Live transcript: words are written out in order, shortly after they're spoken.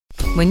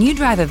When you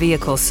drive a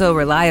vehicle so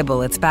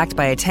reliable it's backed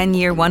by a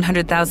 10-year,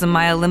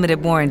 100,000-mile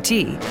limited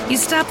warranty, you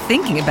stop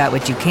thinking about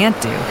what you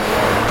can't do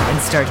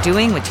and start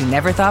doing what you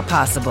never thought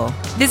possible.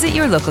 Visit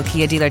your local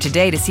Kia dealer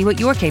today to see what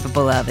you're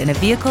capable of in a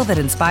vehicle that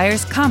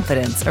inspires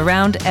confidence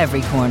around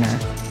every corner.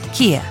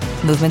 Kia,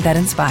 movement that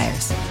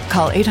inspires.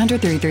 Call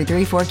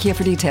 800-333-4KIA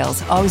for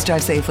details. Always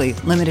drive safely.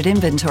 Limited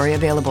inventory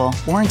available.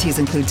 Warranties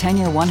include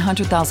 10-year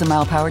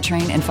 100,000-mile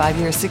powertrain and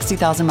 5-year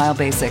 60,000-mile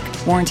basic.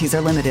 Warranties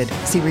are limited.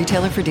 See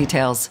retailer for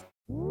details.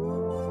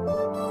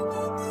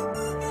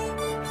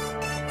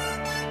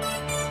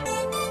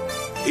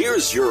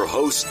 Here's your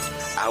host,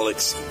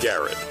 Alex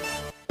Garrett.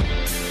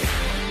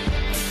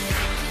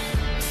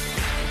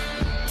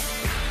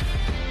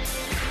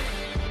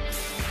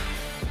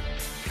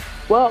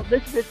 Well,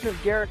 this edition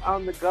of Garrett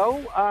on the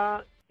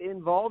Go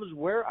involves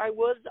where I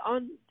was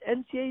on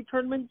NCAA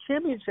Tournament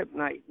Championship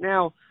night.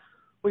 Now,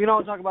 we can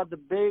all talk about the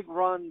big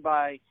run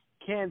by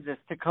Kansas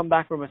to come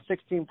back from a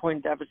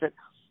 16-point deficit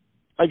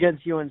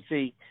against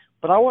UNC,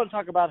 but I want to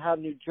talk about how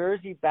New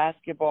Jersey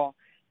basketball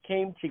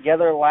came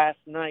together last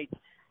night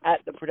at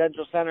the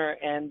Prudential Center,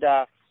 and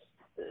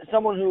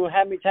someone who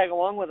had me tag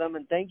along with them,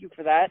 and thank you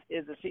for that,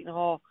 is the Seton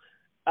Hall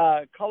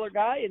color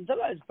guy and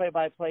sometimes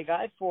play-by-play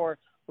guy for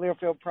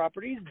Learfield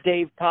Properties,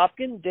 Dave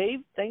Popkin. Dave,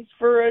 thanks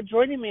for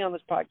joining me on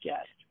this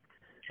podcast.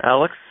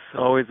 Alex,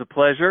 always a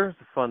pleasure. It was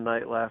a fun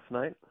night last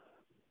night.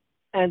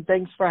 And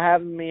thanks for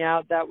having me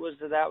out. That was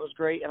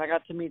great. And I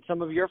got to meet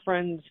some of your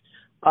friends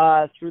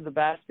through the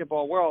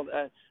basketball world.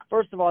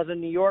 First of all, as a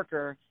New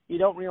Yorker, you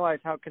don't realize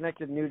how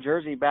connected New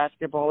Jersey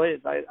basketball is.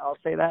 I'll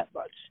say that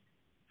much.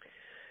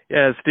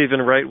 Yeah, as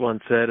Stephen Wright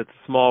once said, it's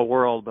a small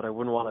world, but I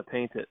wouldn't want to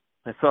paint it.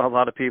 I saw a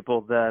lot of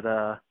people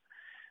that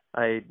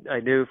I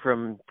knew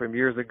from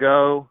years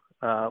ago.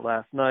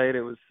 Last night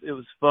it was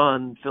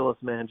fun. Phyllis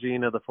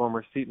Mangina, the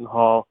former Seton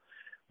Hall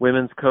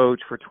women's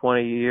coach for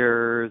 20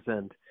 years,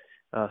 and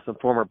some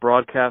former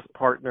broadcast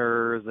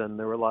partners, and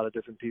there were a lot of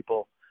different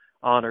people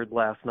honored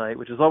last night,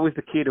 which is always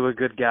the key to a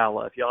good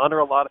gala. If you honor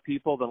a lot of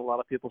people, then a lot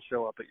of people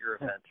show up at your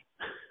event.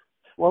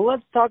 Well,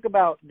 let's talk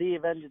about the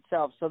event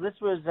itself. So this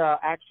was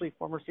actually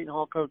former Seton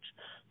Hall coach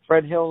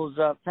Fred Hill's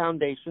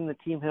foundation, the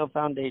Team Hill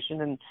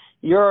Foundation, and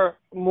you're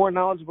more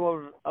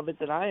knowledgeable of it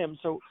than I am.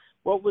 So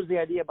what was the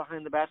idea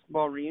behind the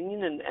basketball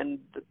reunion, and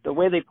the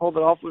way they pulled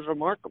it off was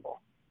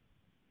remarkable?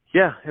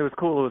 Yeah, it was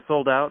cool. It was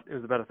sold out. It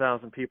was about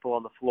 1,000 people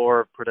on the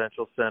floor of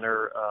Prudential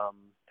Center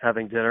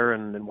having dinner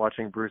and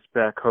watching Bruce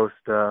Beck host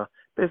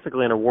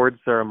basically an award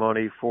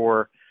ceremony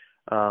for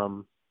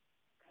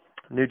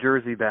New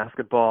Jersey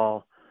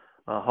Basketball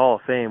Hall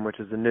of Fame, which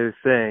is a new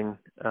thing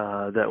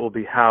that will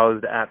be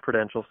housed at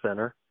Prudential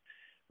Center,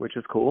 which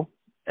is cool.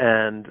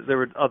 And there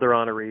were other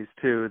honorees,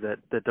 too,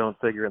 that don't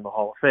figure in the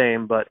Hall of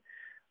Fame, but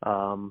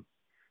all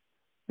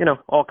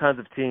kinds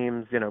of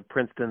teams,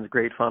 Princeton's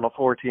great Final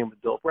Four team with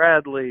Bill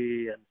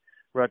Bradley, and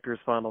Rutgers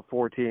Final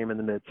Four team in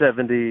the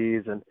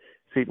mid-'70s, and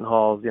Seton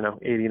Hall's,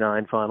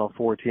 89 Final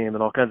Four team,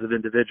 and all kinds of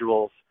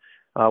individuals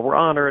were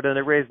honored, and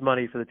it raised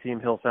money for the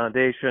Team Hill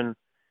Foundation,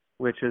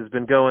 which has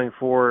been going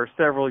for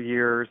several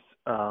years.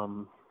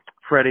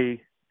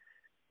 Freddie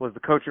was the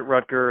coach at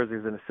Rutgers. He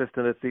was an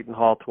assistant at Seton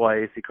Hall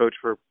twice. He coached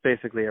for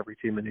basically every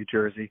team in New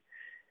Jersey,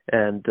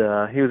 and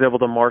he was able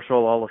to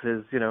marshal all of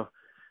his,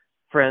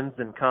 friends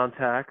and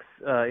contacts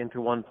into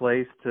one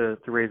place to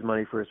raise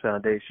money for his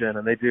foundation.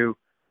 And they do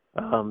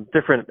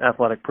different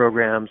athletic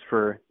programs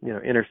for,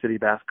 inner city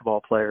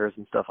basketball players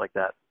and stuff like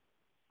that.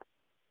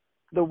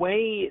 The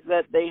way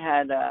that they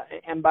had,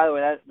 and by the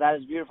way, that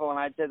is beautiful, and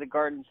I'd say the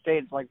Garden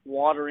State's like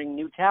watering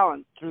new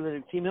talent through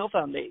the Team Hill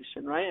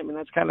Foundation, right? I mean,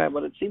 that's kind of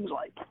what it seems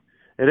like.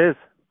 It is.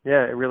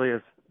 Yeah, it really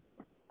is.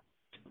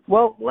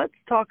 Well, let's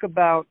talk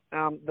about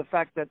the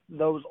fact that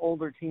those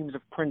older teams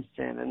of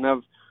Princeton and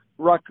of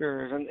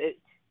Rutgers, and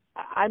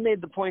I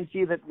made the point to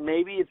you that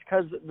maybe it's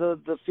because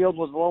the field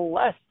was a little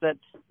less that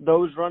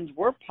those runs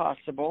were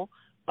possible.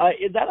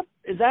 Is that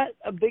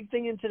a big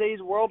thing in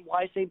today's world,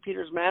 why St.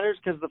 Peter's matters?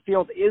 Because the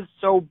field is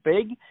so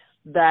big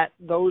that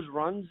those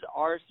runs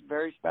are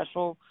very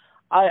special.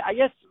 I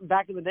guess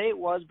back in the day it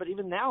was, but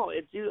even now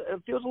it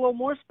feels a little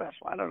more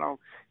special. I don't know.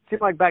 It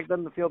seemed like back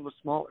then the field was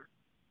smaller.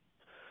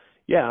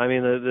 Yeah, I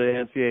mean,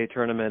 the NCAA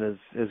tournament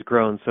has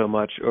grown so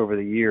much over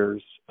the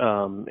years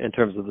in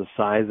terms of the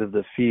size of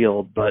the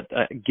field, but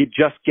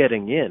just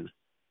getting in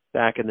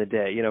back in the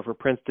day, for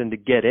Princeton to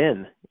get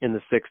in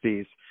the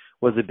 60s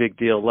was a big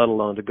deal, let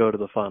alone to go to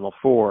the Final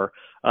Four.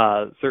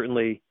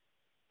 Certainly,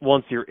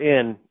 once you're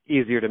in,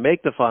 easier to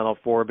make the Final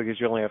Four because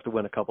you only have to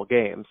win a couple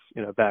games,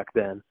 back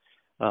then.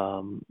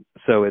 College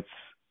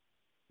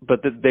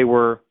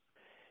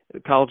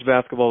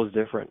basketball was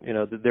different.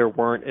 There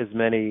weren't as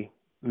many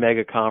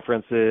mega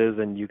conferences,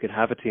 and you could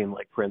have a team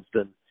like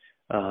Princeton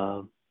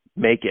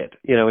make it,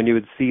 and you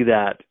would see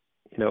that,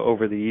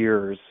 over the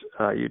years.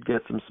 You'd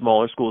get some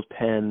smaller schools.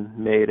 Penn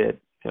made it,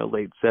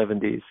 late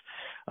 70s.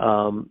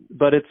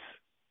 But it's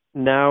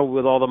now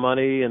with all the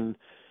money and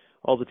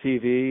all the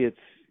TV, it's,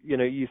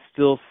 you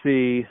still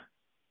see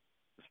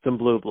some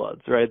blue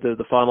bloods, right?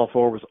 The Final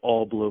Four was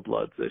all blue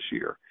bloods this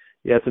year.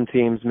 you had some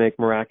teams make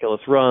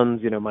miraculous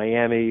runs,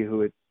 Miami, who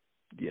would,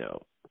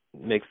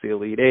 makes the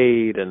Elite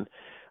Eight, and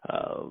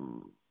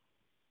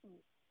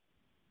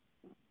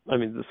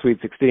the Sweet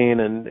 16,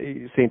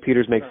 and St.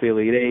 Peter's makes the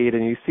Elite Eight,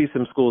 and you see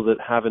some schools that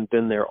haven't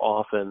been there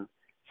often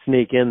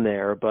sneak in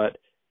there. But,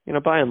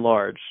 by and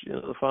large,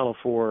 the Final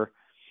Four,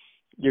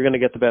 you're going to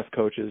get the best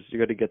coaches, you're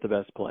going to get the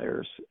best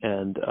players.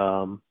 And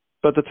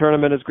but the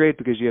tournament is great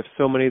because you have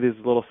so many of these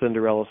little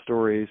Cinderella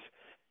stories,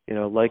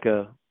 like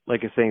a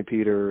St.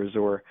 Peter's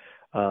or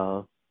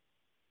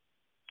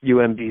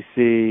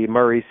UMBC,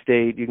 Murray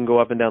State. You can go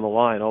up and down the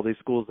line, all these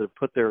schools that have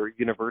put their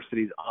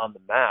universities on the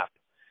map,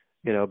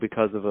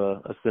 because of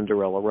a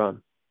Cinderella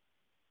run.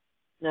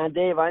 Now,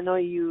 Dave, I know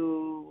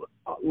you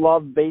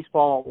love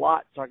baseball a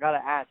lot, so I got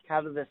to ask,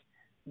 how did this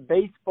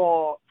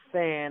baseball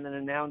fan and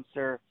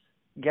announcer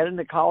get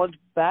into college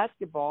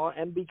basketball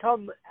and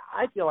become,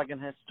 I feel like, an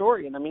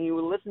historian? I mean, you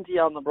would listen to you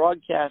on the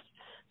broadcast,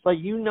 it's like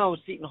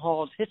Seton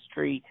Hall's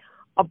history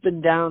up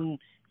and down,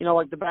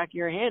 like the back of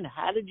your hand.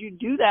 How did you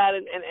do that,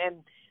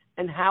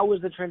 and how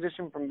was the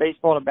transition from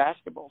baseball to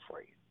basketball for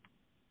you?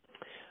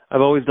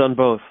 I've always done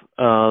both.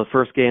 The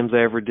first games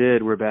I ever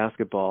did were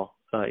basketball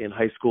in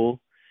high school.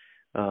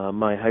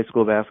 My high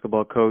school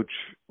basketball coach,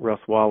 Russ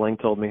Walling,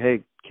 told me,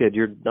 "Hey, kid,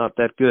 you're not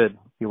that good.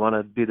 You want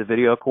to be the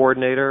video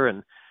coordinator?"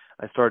 And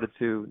I started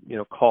to,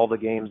 call the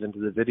games into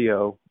the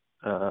video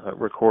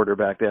recorder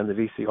back then, the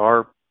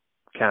VCR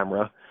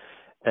camera.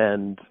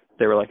 And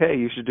they were like, "Hey,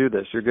 you should do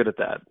this. You're good at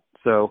that."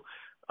 So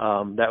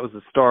that was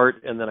the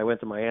start. And then I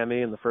went to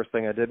Miami, and the first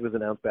thing I did was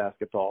announce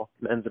basketball,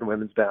 men's and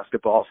women's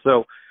basketball.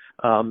 So,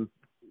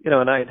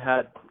 and I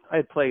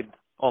had played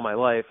all my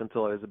life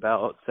until I was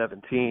about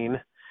 17.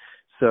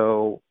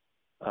 So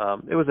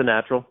it was a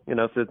natural,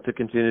 to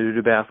continue to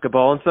do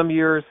basketball. And some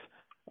years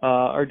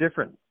are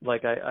different.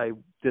 Like I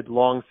did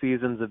long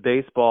seasons of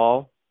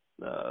baseball,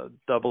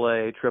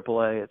 AA,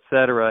 AAA, et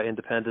cetera,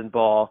 independent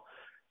ball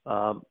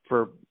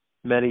for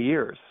many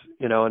years.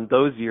 In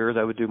those years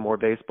I would do more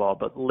baseball.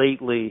 But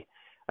lately,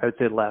 I would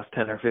say the last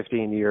 10 or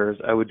 15 years,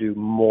 I would do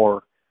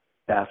more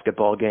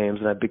basketball games,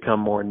 and I've become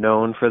more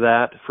known for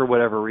that for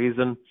whatever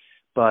reason.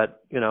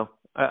 But,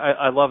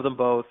 I love them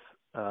both.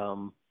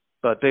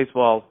 But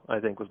baseball, I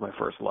think, was my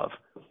first love.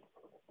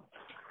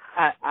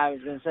 I was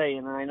going to say,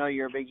 and I know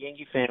you're a big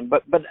Yankee fan,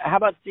 but how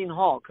about Seton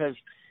Hall? Because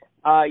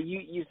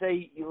you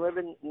say you live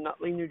in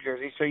Nutley, New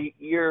Jersey, so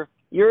you're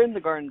in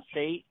the Garden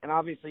State, and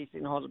obviously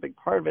Seton Hall is a big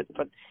part of it.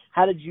 But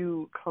how did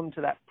you come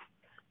to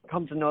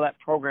know that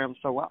program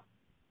so well?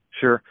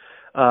 Sure.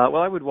 Well,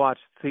 I would watch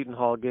Seton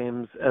Hall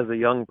games as a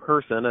young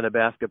person and a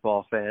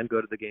basketball fan,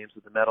 go to the games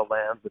with the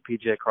Meadowlands, the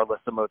PJ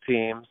Carlesimo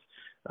teams.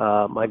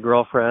 My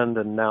girlfriend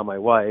and now my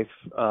wife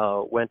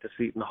went to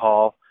Seton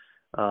Hall,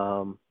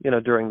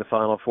 during the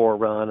Final Four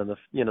run and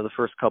the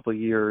first couple of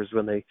years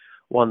when they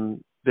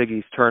won Big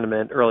East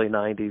tournament, early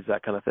 90s,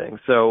 that kind of thing.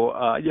 So,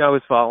 I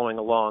was following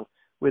along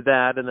with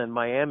that. And then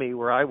Miami,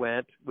 where I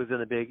went, was in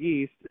the Big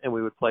East, and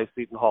we would play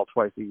Seton Hall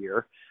twice a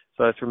year.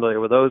 So I was familiar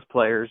with those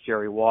players,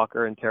 Jerry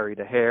Walker and Terry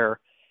DeHare.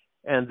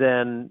 And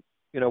then,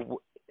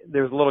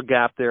 there was a little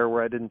gap there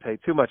where I didn't pay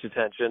too much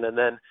attention. And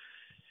then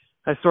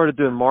I started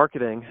doing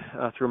marketing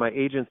through my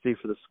agency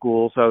for the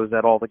school, so I was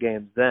at all the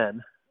games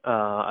then.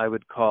 I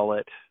would call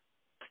it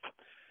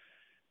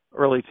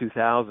early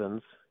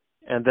 2000s.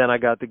 And then I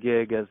got the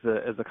gig as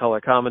a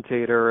color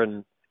commentator,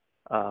 and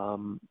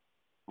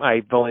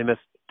I've only missed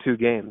 2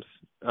 games.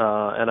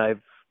 And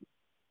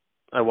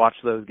I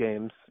watched those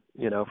games,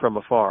 from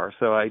afar.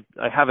 So I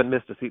haven't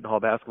missed a Seton Hall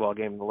basketball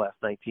game in the last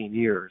 19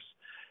 years.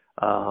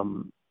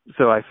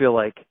 So I feel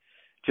like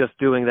just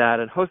doing that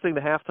and hosting the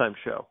halftime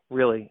show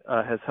really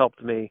has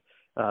helped me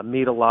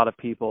meet a lot of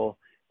people.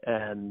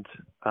 And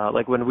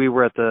like when we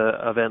were at the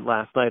event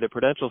last night at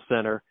Prudential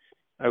Center,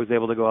 I was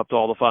able to go up to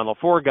all the Final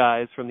Four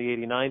guys from the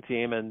 89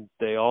 team, and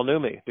they all knew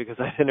me because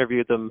I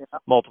interviewed them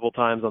multiple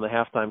times on the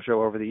halftime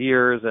show over the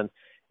years, and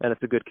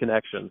it's a good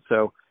connection.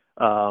 So,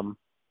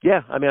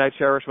 I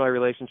cherish my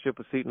relationship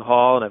with Seton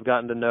Hall, and I've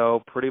gotten to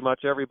know pretty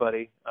much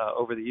everybody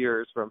over the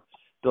years, from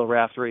Bill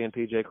Raftery and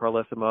PJ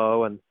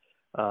Carlesimo and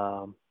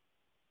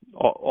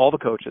all the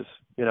coaches,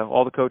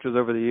 all the coaches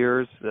over the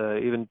years,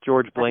 even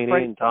George Blaney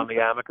and Tommy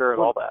Amaker and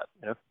all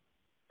that.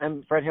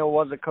 And Fred Hill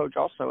was a coach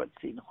also at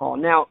Seton Hall.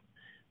 Now,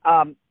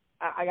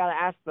 I got to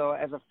ask, though,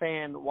 as a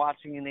fan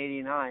watching in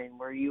 '89,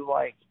 were you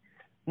like,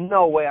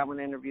 no way I'm going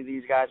to interview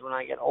these guys when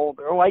I get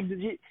older? Or like, did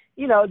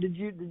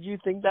you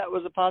think that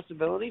was a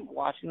possibility,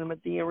 watching them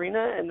at the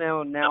arena and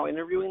now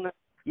interviewing them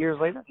years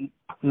later?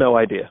 No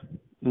idea.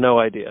 No,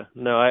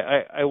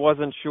 I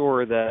wasn't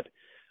sure that.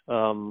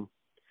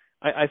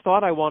 I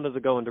thought I wanted to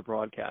go into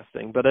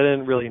broadcasting, but I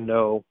didn't really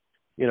know,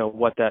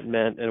 what that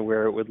meant and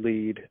where it would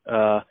lead.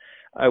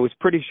 I was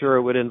pretty sure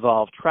it would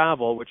involve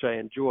travel, which I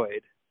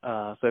enjoyed.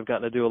 So I've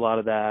gotten to do a lot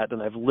of that,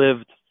 and I've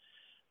lived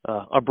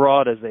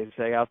abroad, as they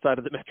say, outside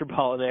of the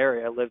metropolitan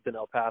area. I lived in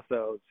El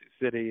Paso,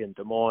 Sioux City, and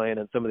Des Moines,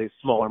 and some of these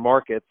smaller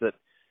markets that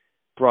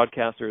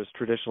broadcasters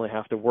traditionally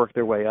have to work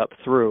their way up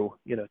through,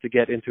 to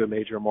get into a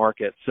major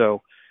market.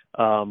 So,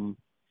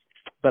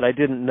 but I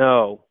didn't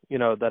know,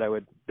 that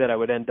I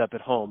would end up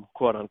at home,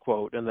 quote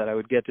unquote, and that I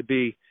would get to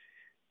be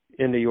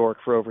in New York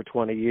for over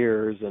 20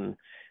 years and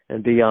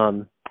be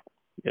on,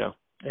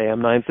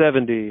 AM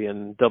 970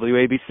 and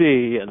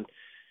WABC and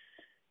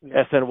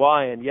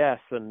SNY and Yes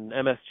and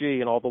MSG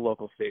and all the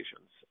local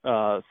stations.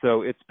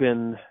 So it's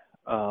been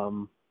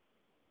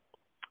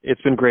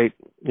great.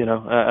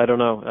 I don't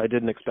know. I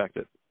didn't expect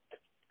it.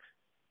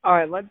 All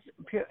right,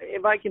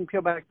 if I can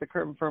peel back the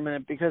curtain for a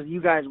minute, because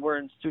you guys were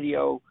in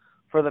studio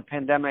for the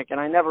pandemic, and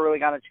I never really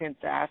got a chance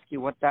to ask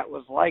you what that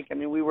was like. I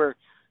mean, we were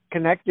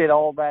connected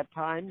all that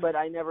time, but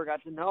I never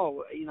got to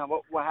know,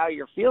 how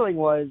your feeling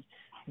was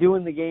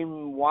doing the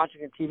game,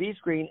 watching a TV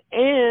screen,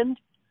 and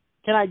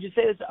can I just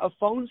say this, a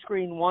phone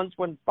screen once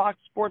when Fox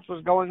Sports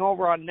was going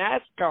over on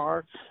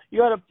NASCAR,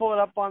 you had to pull it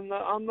up on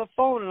the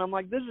phone, and I'm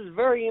like, this is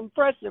very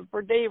impressive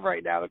for Dave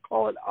right now to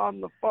call it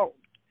on the phone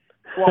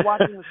while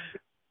watching the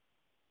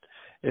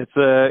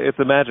It's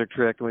a magic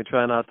trick, and we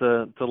try not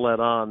to let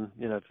on,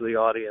 to the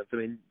audience. I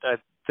mean, I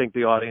think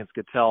the audience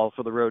could tell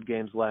for the road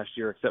games last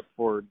year, except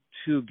for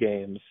 2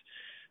 games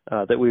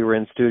that we were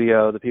in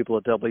studio. The people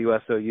at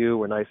WSOU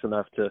were nice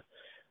enough to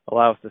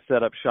allow us to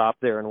set up shop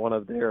there in one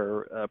of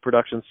their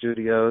production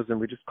studios, and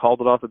we just called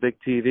it off a big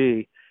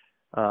TV.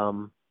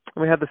 And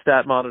we had the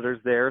stat monitors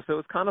there, so it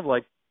was kind of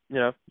like,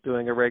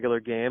 doing a regular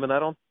game, and I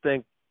don't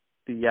think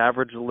the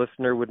average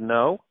listener would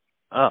know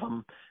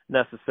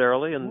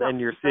necessarily, and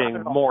you're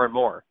seeing more and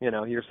more,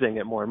 you're seeing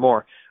it more and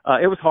more.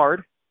 It was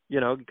hard,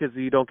 because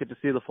you don't get to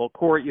see the full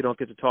court. You don't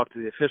get to talk to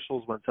the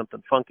officials when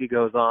something funky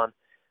goes on.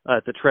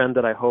 It's a trend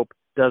that I hope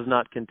does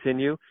not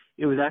continue.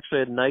 It was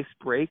actually a nice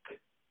break,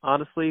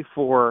 honestly,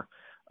 for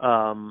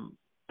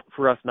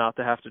us not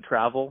to have to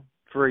travel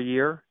for a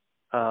year.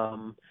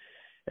 And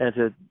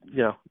to,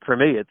 for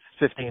me, it's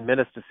 15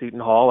 minutes to Seton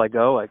Hall.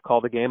 I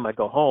call the game, I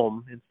go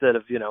home, instead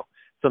of,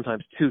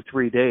 sometimes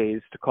 2-3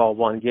 days to call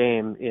one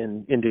game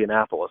in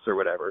Indianapolis or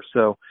whatever.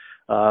 So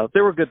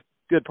there were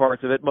good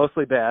parts of it,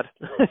 mostly bad.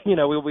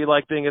 We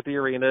like being at the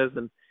arenas,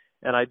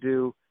 and I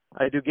do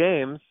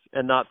games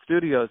and not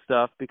studio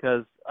stuff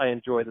because I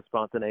enjoy the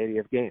spontaneity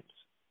of games.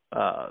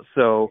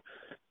 So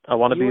I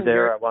want to be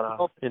there. Gary, I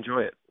want to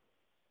enjoy it.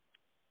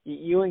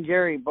 You and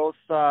Gary both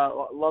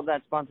love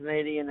that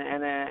spontaneity, and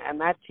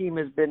that team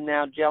has been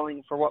now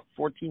gelling for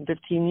 14,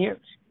 15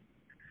 years.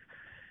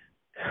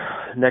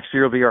 Next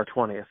year will be our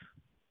 20th.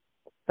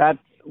 That's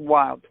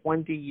wild.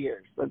 20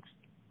 years.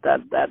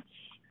 That's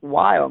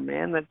wild,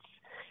 man.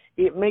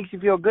 It makes you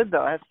feel good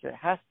though. It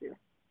has to.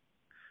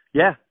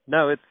 Yeah.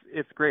 No,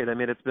 it's great. I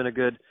mean, it's been a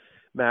good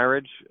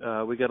marriage.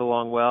 We get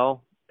along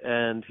well,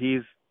 and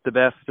he's the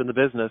best in the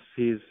business.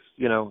 He's,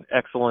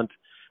 excellent,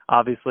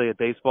 obviously, at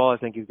baseball. I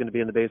think he's going to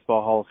be in the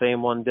Baseball Hall of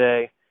Fame one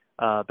day.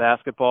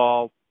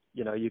 Basketball,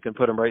 you can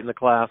put him right in the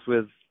class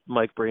with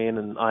Mike Breen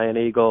and Ian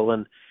Eagle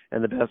and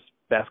the best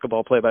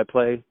basketball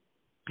play-by-play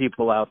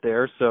people out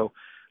there. So,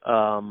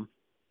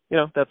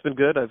 that's been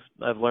good.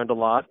 I've learned a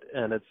lot,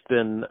 and it's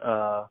been,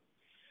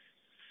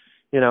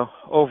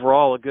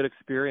 overall a good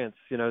experience,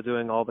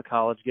 doing all the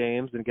college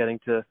games and getting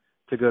to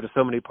go to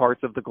so many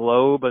parts of the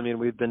globe. I mean,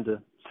 we've been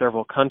to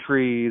several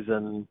countries,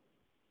 and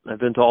I've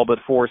been to all but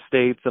 4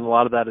 states, and a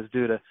lot of that is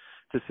due to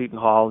Seton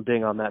Hall and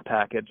being on that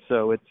package.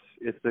 So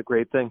it's a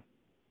great thing.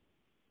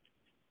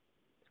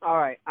 All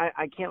right.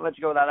 I can't let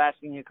you go without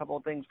asking you a couple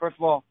of things. First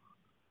of all,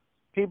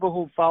 people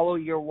who follow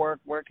your work,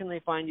 where can they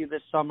find you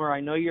this summer?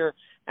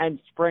 And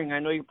spring. I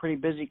know you're pretty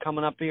busy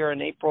coming up here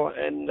in April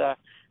and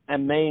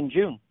May and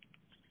June.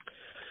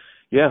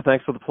 Yeah,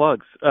 thanks for the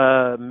plugs.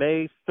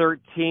 May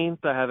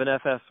 13th, I have an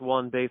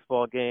FS1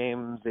 baseball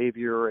game,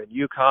 Xavier and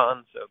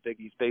UConn, so Big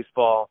East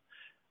baseball.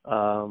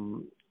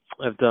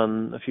 I've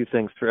done a few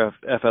things for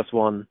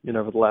FS1,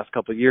 over the last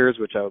couple of years,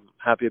 which I'm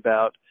happy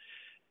about.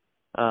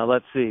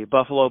 Let's see,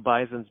 Buffalo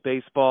Bisons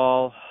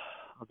baseball.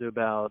 I'll do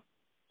about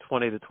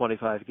 20 to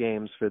 25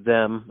 games for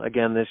them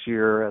again this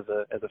year as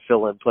a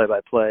fill-in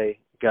play-by-play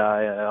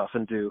guy. I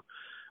often do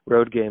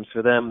road games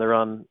for them. They're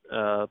on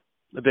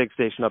the big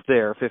station up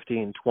there,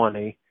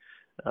 1520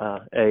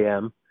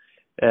 AM,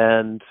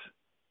 and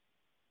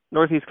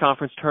Northeast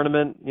Conference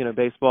tournament,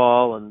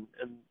 baseball and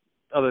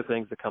other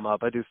things that come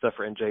up. I do stuff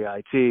for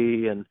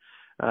NJIT, and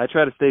I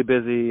try to stay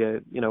busy.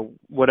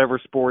 Whatever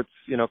sports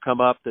come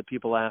up that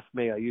people ask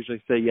me, I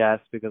usually say yes,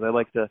 because I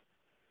like to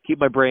keep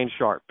my brain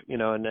sharp,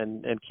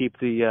 and keep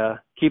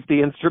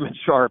the instrument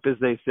sharp, as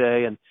they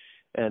say,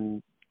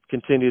 and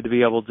continue to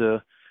be able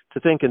to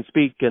think and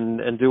speak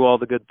and do all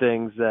the good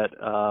things that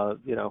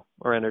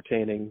are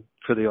entertaining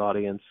for the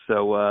audience.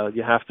 So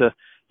you have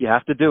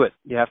to do it.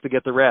 You have to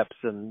get the reps,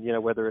 and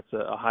whether it's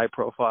a high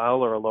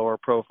profile or a lower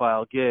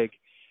profile gig,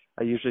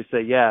 I usually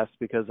say yes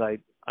because I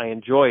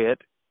enjoy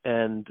it,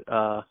 and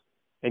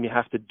you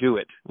have to do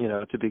it,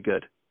 to be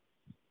good.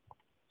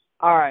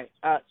 All right.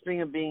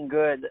 Speaking of being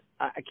good,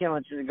 I can't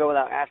let you go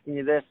without asking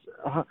you this.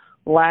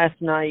 Last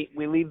night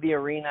we leave the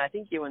arena. I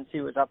think UNC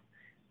was up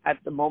at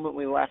the moment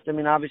we left. I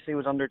mean, obviously it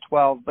was under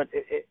 12, but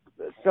it's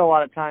still a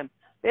lot of time.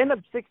 They end up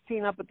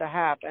 16 up at the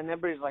half, and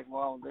everybody's like,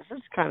 well, this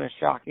is kind of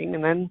shocking.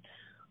 And then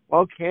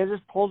well, Kansas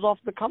pulls off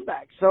the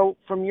comeback. So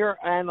from your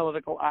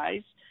analytical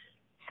eyes,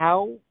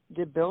 how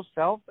did Bill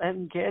Self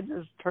and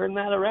Kansas turn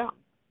that around?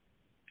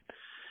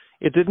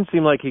 It didn't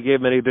seem like he gave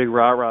many big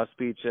rah-rah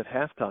speech at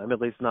halftime, at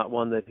least not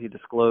one that he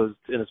disclosed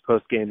in his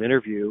post-game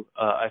interview.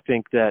 I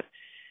think that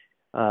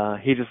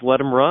he just let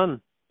him run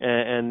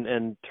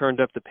and turned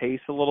up the pace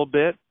a little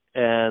bit,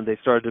 and they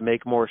started to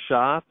make more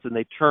shots, and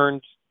they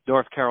turned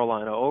North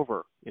Carolina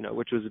over,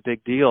 which was a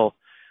big deal.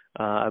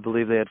 I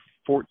believe they had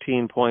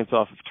 14 points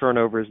off of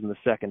turnovers in the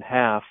second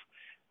half,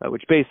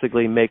 which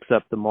basically makes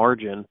up the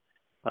margin.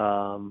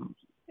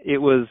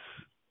 It was,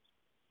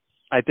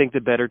 I think, the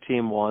better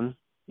team won.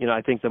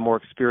 I think the more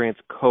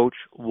experienced coach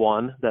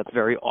won. That's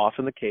very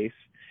often the case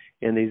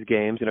in these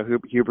games.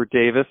 Hubert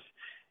Davis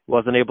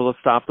wasn't able to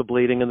stop the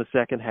bleeding in the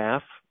second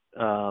half.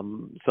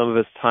 Some of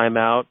his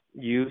timeout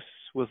use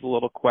was a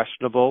little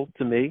questionable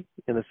to me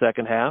in the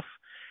second half.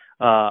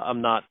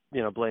 I'm not,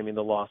 blaming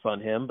the loss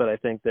on him, but I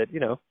think that,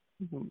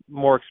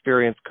 more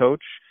experienced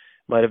coach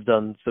might have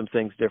done some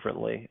things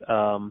differently.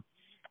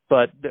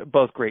 But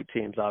both great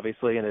teams,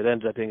 obviously, and it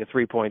ended up being a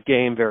 3-point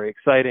game, very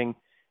exciting.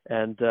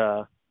 And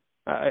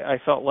I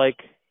felt like,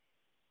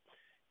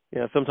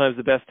 sometimes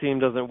the best team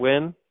doesn't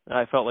win.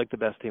 I felt like the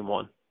best team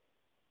won.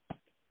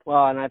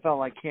 Well, and I felt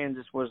like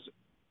Kansas was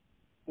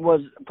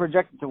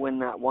projected to win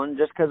that one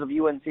just because of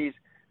UNC's.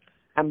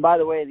 And by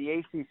the way, the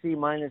ACC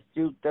minus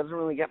Duke doesn't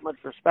really get much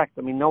respect.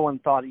 I mean, no one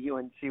thought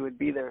UNC would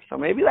be there. So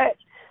maybe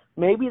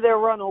their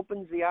run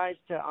opens the eyes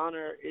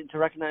to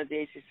recognize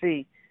the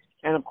ACC.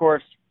 And of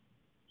course,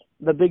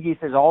 the Big East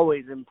is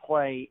always in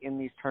play in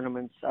these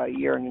tournaments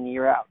year in and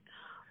year out.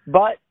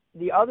 But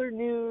the other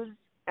news,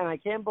 and I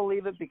can't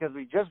believe it because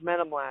we just met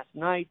him last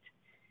night,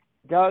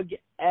 Doug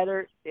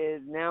Edert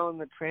is now in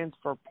the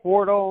transfer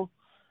portal.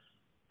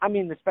 I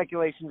mean, the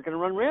speculation is going to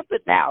run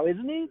rampant now,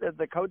 isn't he? That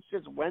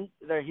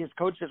his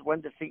coach just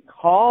went to Seton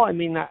Hall. I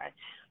mean, I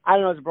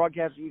don't know, as a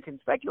broadcaster you can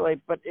speculate,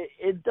 but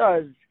it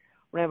does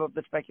ramp up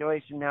the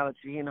speculation now that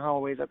Shaheen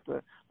Holloway's at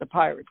the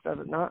Pirates, does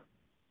it not?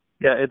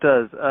 Yeah, it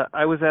does.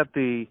 I was at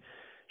the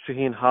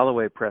Shaheen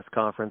Holloway press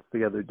conference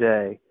the other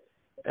day,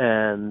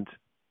 and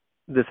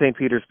the St.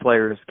 Peter's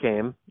players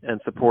came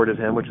and supported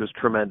him, which was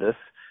tremendous.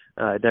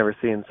 I'd never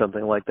seen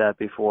something like that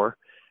before.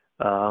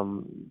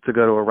 To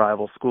go to a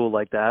rival school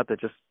like that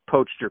just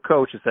poached your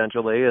coach,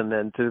 essentially, and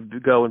then to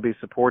go and be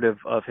supportive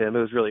of him, it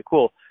was really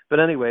cool. But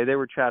anyway, they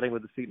were chatting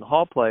with the Seton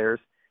Hall players,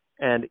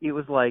 and it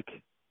was like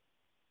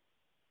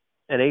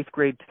an 8th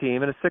grade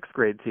team and a 6th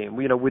grade team,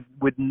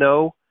 with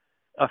no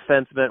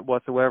offense meant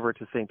whatsoever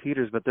to St.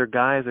 Peter's, but their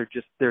guys are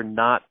just,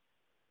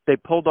 they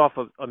pulled off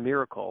a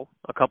miracle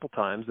a couple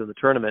times in the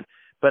tournament,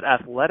 but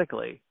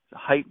athletically,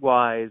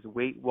 height-wise,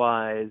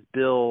 weight-wise,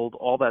 build,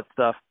 all that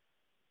stuff,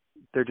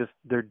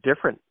 they're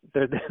different.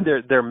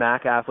 They're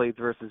MAC athletes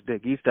versus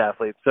Big East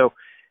athletes. So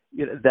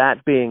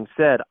that being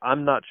said,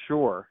 I'm not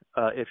sure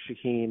if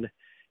Shaheen,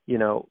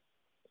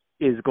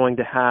 is going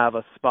to have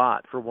a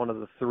spot for one of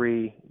the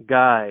 3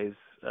 guys,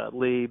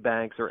 Lee,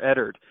 Banks, or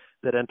Edert,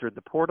 that entered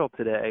the portal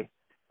today.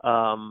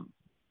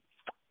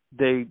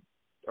 They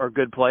are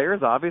good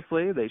players,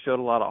 obviously. They showed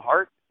a lot of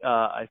heart.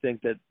 I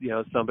think that,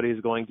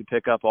 somebody's going to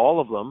pick up all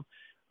of them.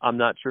 I'm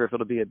not sure if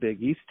it'll be a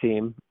Big East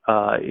team,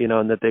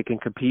 and that they can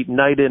compete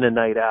night in and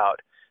night out,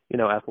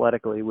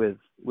 athletically with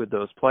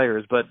those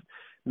players. But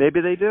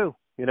maybe they do.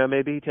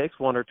 Maybe he takes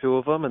 1 or 2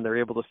 of them and they're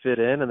able to fit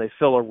in and they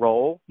fill a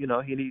role.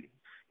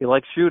 He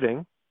likes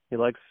shooting. He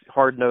likes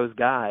hard-nosed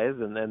guys,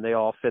 and then they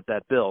all fit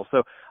that bill.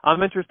 So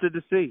I'm interested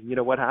to see,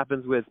 what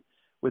happens with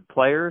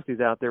players. He's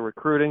out there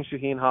recruiting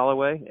Shaheen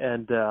Holloway,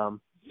 and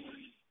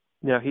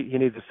he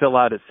needs to fill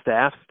out his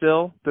staff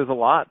still. There's a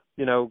lot,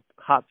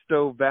 hot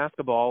stove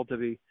basketball to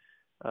be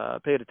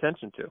paid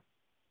attention to.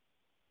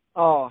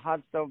 Oh,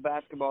 hot stove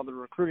basketball, the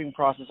recruiting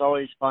process,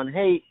 always fun.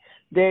 Hey,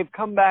 Dave,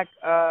 come back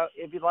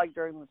if you'd like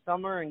during the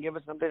summer and give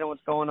us an update on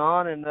what's going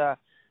on. And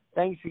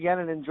thanks again,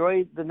 and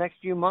enjoy the next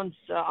few months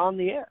on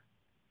the air.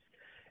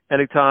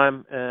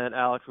 Anytime. And,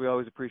 Alex, we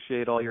always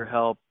appreciate all your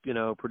help,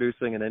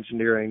 producing and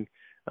engineering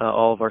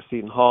all of our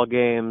Seton Hall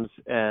games.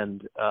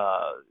 And,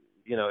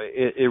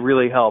 it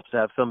really helps to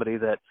have somebody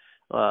that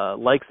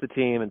likes the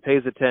team and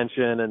pays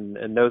attention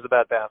and knows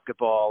about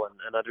basketball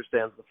and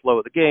understands the flow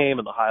of the game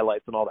and the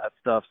highlights and all that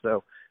stuff.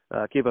 So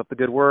keep up the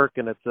good work,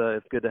 and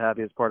it's good to have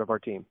you as part of our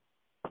team.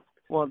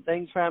 Well,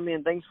 thanks for having me,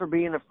 and thanks for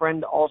being a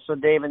friend also,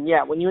 Dave. And,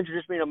 yeah, when you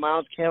introduced me to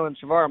Miles, Kale, and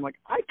Shavar, I'm like,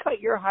 I cut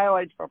your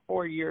highlights for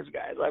 4 years,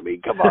 guys. I mean,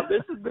 come on,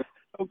 this is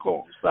so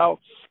cool. So,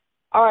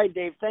 all right,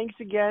 Dave, thanks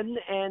again,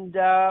 and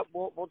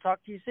we'll talk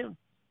to you soon.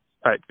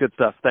 All right, good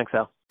stuff. Thanks,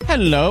 Al.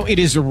 Hello, it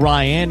is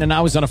Ryan, and I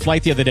was on a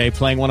flight the other day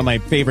playing one of my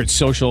favorite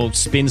social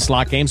spin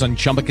slot games on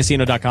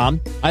ChumbaCasino.com.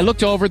 I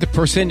looked over at the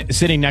person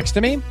sitting next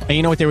to me, and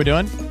you know what they were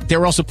doing? They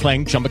were also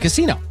playing Chumba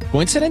Casino.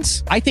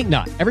 Coincidence? I think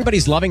not.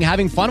 Everybody's loving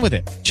having fun with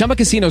it. Chumba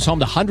Casino is home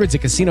to hundreds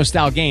of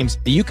casino-style games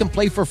that you can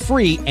play for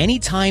free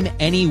anytime,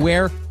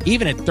 anywhere,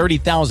 even at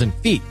 30,000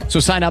 feet. So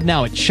sign up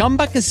now at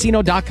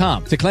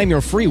ChumbaCasino.com to claim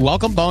your free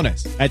welcome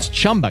bonus. That's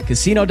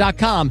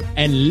ChumbaCasino.com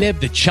and live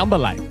the Chumba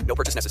life. No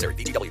purchase necessary.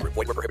 VGW. Void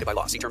where prohibited by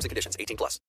law. See terms and conditions. 18+.